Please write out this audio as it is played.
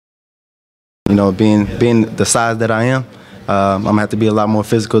You know, being the size that I am, I'm gonna have to be a lot more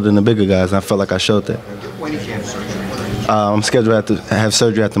physical than the bigger guys. And I felt like I showed that. When do you have surgery? I'm scheduled to have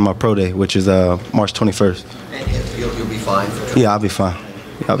surgery after my pro day, which is March 21st. And you'll be fine? Yeah, I'll be fine.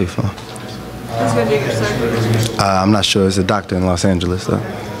 I'll be fine. Who's going to do your surgery? I'm not sure. It's a doctor in Los Angeles, though.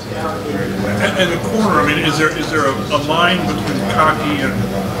 And the corner, I mean, is there a line between cocky and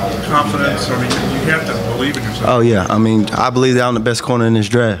confidence? I mean, you have to believe in yourself. Oh, yeah. I mean, I believe that I'm the best corner in this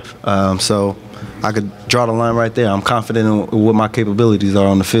draft. So I could draw the line right there. I'm confident in what my capabilities are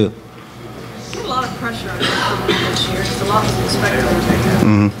on the field. A lot of pressure on you this year. It's a lot was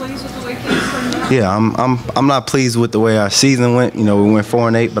expected. Pleased with the way things turned out? Yeah, I'm not pleased with the way our season went. You know, we went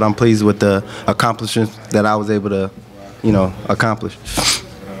 4-8, but I'm pleased with the accomplishments that I was able to, you know, accomplish.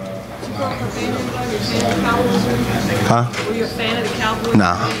 Huh? Were you a fan of the Cowboys?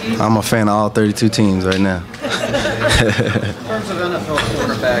 Nah, I'm a fan of all 32 teams right now. In terms of NFL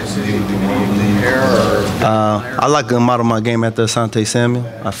quarterbacks, do you compare or? I like to model my game after Asante Samuel.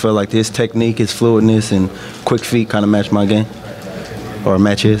 I feel like his technique, his fluidness, and quick feet kind of match my game, or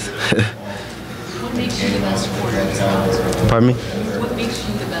match his. What makes you the best quarterback? Pardon me? What makes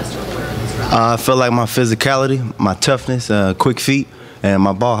you the best quarterback? I feel like my physicality, my toughness, quick feet, and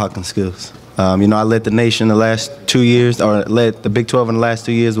my ball hawking skills. You know, I led the nation the last 2 years, or led the Big 12 in the last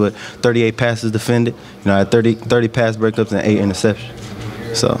 2 years with 38 passes defended. You know, I had 30 pass breakups and 8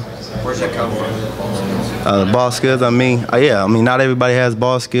 interceptions. So. Where's that come from? Ball skills, I mean, yeah, I mean, not everybody has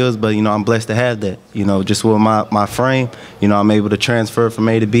ball skills, but, you know, I'm blessed to have that. You know, just with my frame, you know, I'm able to transfer from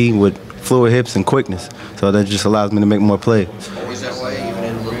A to B with fluid hips and quickness. So that just allows me to make more plays. Always that way, even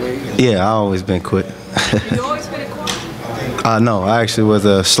in the league? Yeah, I've always been quick. You always been a quarterback? No, I actually was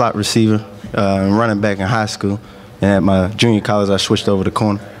a slot receiver and running back in high school. And at my junior college, I switched over to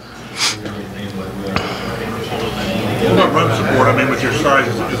corner. What about run support? I mean, with your size,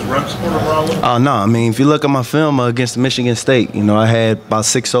 is run support a problem? No, I mean, if you look at my film against Michigan State, you know, I had about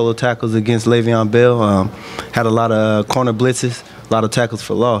 6 solo tackles against Le'Veon Bell. Had a lot of corner blitzes, a lot of tackles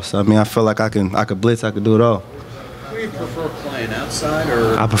for loss. I mean, I feel like I could blitz, I could do it all. Do you prefer playing outside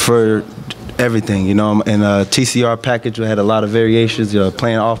or? I prefer everything, you know. In a TCR package, we had a lot of variations, you know,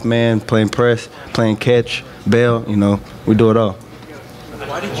 playing off man, playing press, playing catch, bail, you know, we do it all.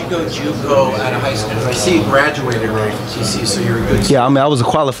 Why did you go JUCO out of high school? I see you graduated right from TCU, so you're a good student. Yeah, I mean, I was a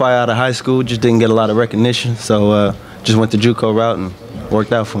qualifier out of high school, just didn't get a lot of recognition, so just went the JUCO route and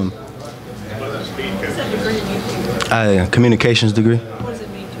worked out for me. What's that degree mean to you? Communications degree. What does it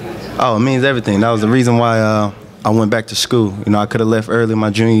mean to you? Oh, it means everything. That was the reason why I went back to school. You know, I could have left early my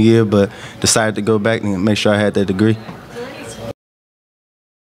junior year, but decided to go back and make sure I had that degree.